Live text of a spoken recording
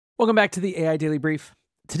Welcome back to the AI Daily Brief.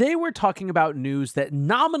 Today we're talking about news that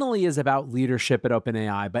nominally is about leadership at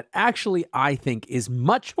OpenAI, but actually I think is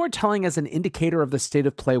much more telling as an indicator of the state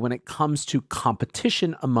of play when it comes to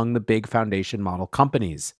competition among the big foundation model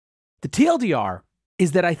companies. The TLDR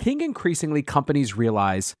is that I think increasingly companies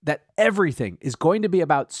realize that everything is going to be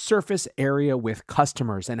about surface area with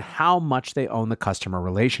customers and how much they own the customer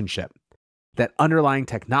relationship. That underlying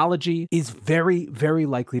technology is very, very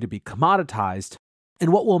likely to be commoditized.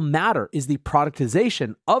 And what will matter is the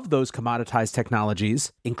productization of those commoditized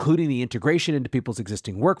technologies, including the integration into people's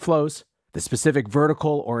existing workflows, the specific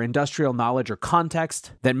vertical or industrial knowledge or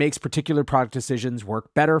context that makes particular product decisions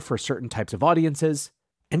work better for certain types of audiences,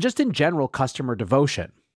 and just in general customer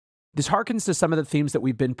devotion. This harkens to some of the themes that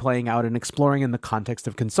we've been playing out and exploring in the context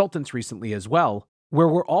of consultants recently as well, where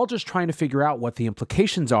we're all just trying to figure out what the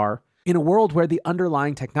implications are in a world where the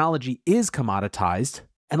underlying technology is commoditized,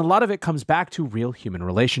 and a lot of it comes back to real human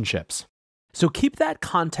relationships. So keep that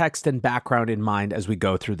context and background in mind as we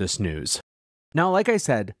go through this news. Now, like I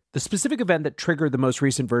said, the specific event that triggered the most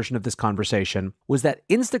recent version of this conversation was that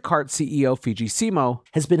Instacart CEO Fidji Simo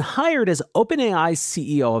has been hired as OpenAI's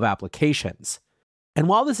CEO of applications. And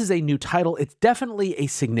while this is a new title, it's definitely a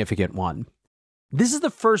significant one. This is the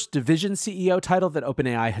first division CEO title that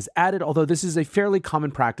OpenAI has added, although this is a fairly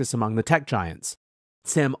common practice among the tech giants.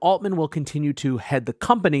 Sam Altman will continue to head the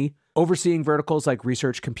company, overseeing verticals like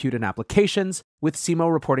research, compute, and applications, with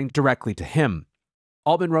Simo reporting directly to him.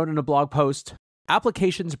 Altman wrote in a blog post,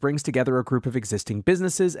 "Applications brings together a group of existing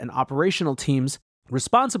businesses and operational teams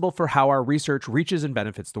responsible for how our research reaches and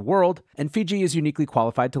benefits the world, and Fidji is uniquely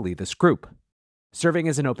qualified to lead this group." Serving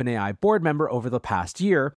as an OpenAI board member over the past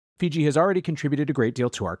year, Fidji has already contributed a great deal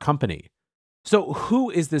to our company. So who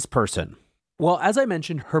is this person? Well, as I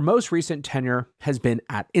mentioned, her most recent tenure has been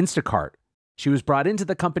at Instacart. She was brought into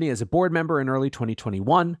the company as a board member in early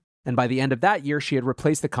 2021, and by the end of that year, she had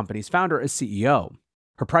replaced the company's founder as CEO.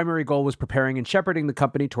 Her primary goal was preparing and shepherding the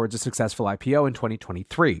company towards a successful IPO in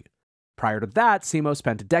 2023. Prior to that, Simo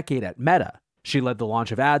spent a decade at Meta. She led the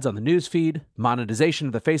launch of ads on the newsfeed, monetization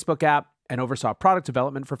of the Facebook app, and oversaw product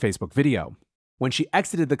development for Facebook Video. When she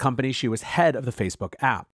exited the company, she was head of the Facebook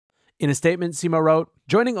app. In a statement, Simo wrote,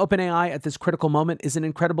 "Joining OpenAI at this critical moment is an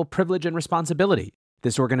incredible privilege and responsibility.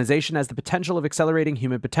 This organization has the potential of accelerating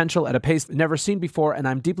human potential at a pace never seen before, and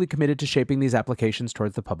I'm deeply committed to shaping these applications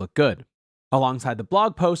towards the public good." Alongside the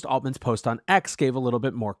blog post, Altman's post on X gave a little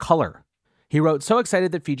bit more color. He wrote, "So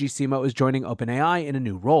excited that Fidji Simo is joining OpenAI in a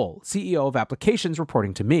new role, CEO of applications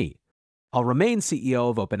reporting to me. I'll remain CEO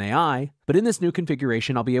of OpenAI, but in this new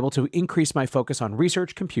configuration, I'll be able to increase my focus on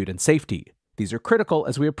research, compute, and safety. These are critical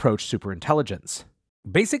as we approach superintelligence."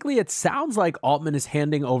 Basically, it sounds like Altman is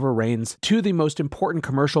handing over reins to the most important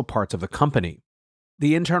commercial parts of the company.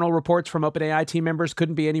 The internal reports from OpenAI team members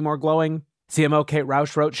couldn't be any more glowing. CMO Kate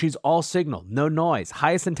Rausch wrote, "She's all signal, no noise,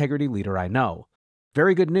 highest integrity leader I know.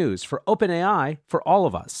 Very good news for OpenAI, for all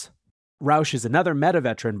of us." Rausch is another Meta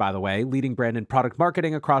veteran, by the way, leading brand and product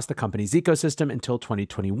marketing across the company's ecosystem until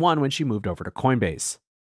 2021 when she moved over to Coinbase.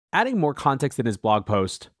 Adding more context in his blog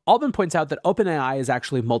post, Altman points out that OpenAI is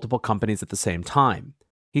actually multiple companies at the same time.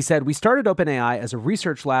 He said, "We started OpenAI as a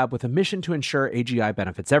research lab with a mission to ensure AGI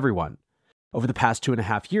benefits everyone. Over the past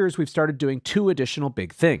 2.5 years, we've started doing two additional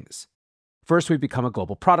big things. First, we've become a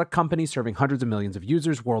global product company serving hundreds of millions of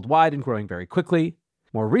users worldwide and growing very quickly.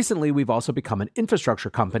 More recently, we've also become an infrastructure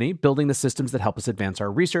company, building the systems that help us advance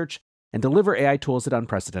our research and deliver AI tools at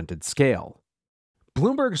unprecedented scale."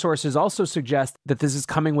 Bloomberg sources also suggest that this is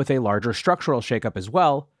coming with a larger structural shakeup as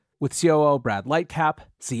well, with COO Brad Lightcap,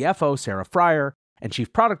 CFO Sarah Fryer, and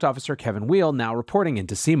Chief Product Officer Kevin Weil now reporting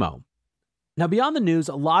into Simo. Now, beyond the news,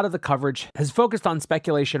 a lot of the coverage has focused on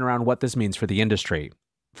speculation around what this means for the industry.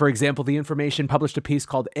 For example, The Information published a piece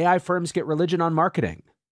called "AI Firms Get Religion on Marketing."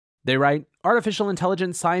 They write, "Artificial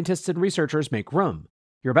intelligence scientists and researchers make room.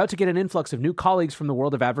 You're about to get an influx of new colleagues from the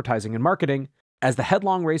world of advertising and marketing as the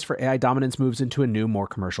headlong race for AI dominance moves into a new, more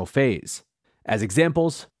commercial phase." As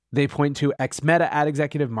examples, they point to ex-Meta ad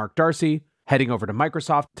executive Mark Darcy, heading over to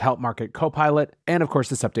Microsoft to help market Copilot, and of course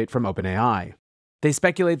this update from OpenAI. They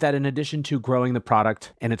speculate that in addition to growing the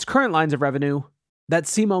product and its current lines of revenue, that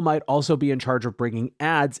Simo might also be in charge of bringing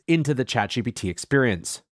ads into the ChatGPT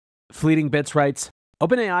experience. Fleeting Bits writes,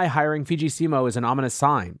 "OpenAI hiring Fidji Simo is an ominous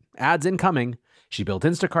sign. Ads incoming. She built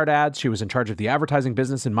Instacart ads. She was in charge of the advertising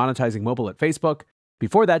business and monetizing mobile at Facebook.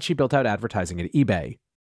 Before that, she built out advertising at eBay."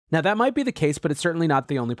 Now, that might be the case, but it's certainly not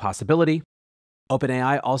the only possibility.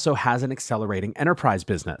 OpenAI also has an accelerating enterprise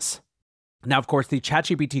business. Now, of course, the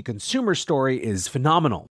ChatGPT consumer story is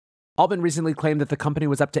phenomenal. Altman recently claimed that the company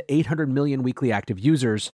was up to 800 million weekly active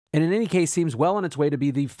users, and in any case seems well on its way to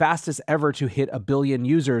be the fastest ever to hit 1 billion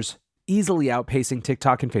users, easily outpacing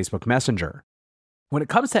TikTok and Facebook Messenger. When it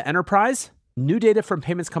comes to enterprise, new data from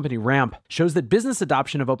payments company Ramp shows that business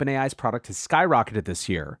adoption of OpenAI's product has skyrocketed this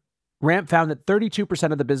year. Ramp found that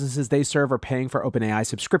 32% of the businesses they serve are paying for OpenAI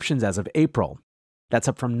subscriptions as of April. That's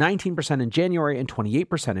up from 19% in January and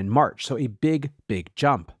 28% in March, so a big, big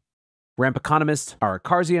jump. Ramp economist Ara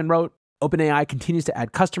Karzian wrote, OpenAI continues to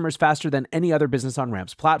add customers faster than any other business on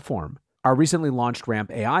Ramp's platform. Our recently launched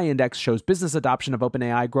Ramp AI Index shows business adoption of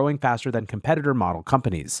OpenAI growing faster than competitor model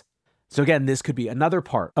companies. So again, this could be another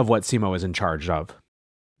part of what Simo is in charge of.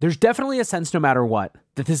 There's definitely a sense, no matter what,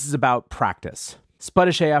 that this is about practice.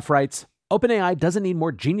 Spuddish AF writes, OpenAI doesn't need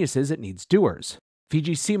more geniuses, it needs doers.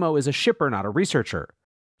 Fidji Simo is a shipper, not a researcher.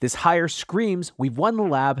 This hire screams, we've won the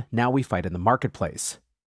lab, now we fight in the marketplace.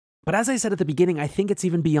 But as I said at the beginning, I think it's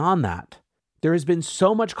even beyond that. There has been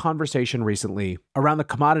so much conversation recently around the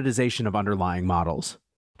commoditization of underlying models.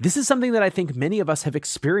 This is something that I think many of us have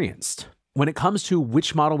experienced. When it comes to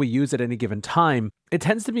which model we use at any given time, it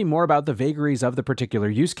tends to be more about the vagaries of the particular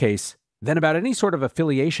use case than about any sort of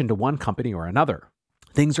affiliation to one company or another.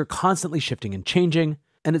 Things are constantly shifting and changing,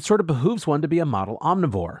 and it sort of behooves one to be a model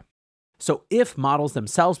omnivore. So if models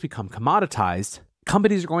themselves become commoditized,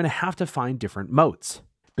 companies are going to have to find different moats.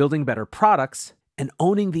 Building better products and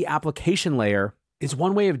owning the application layer is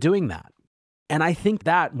one way of doing that. And I think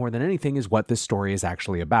that, more than anything, is what this story is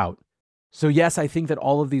actually about. So yes, I think that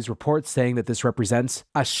all of these reports saying that this represents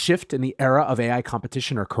a shift in the era of AI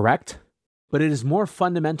competition are correct, but it is more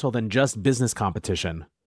fundamental than just business competition.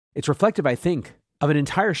 It's reflective, I think, of an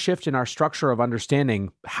entire shift in our structure of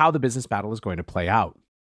understanding how the business battle is going to play out.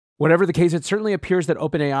 Whatever the case, it certainly appears that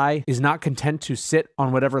OpenAI is not content to sit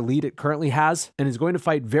on whatever lead it currently has and is going to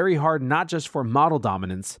fight very hard not just for model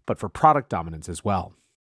dominance, but for product dominance as well.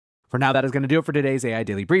 For now, that is going to do it for today's AI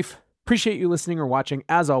Daily Brief. Appreciate you listening or watching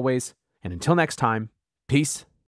as always, and until next time, peace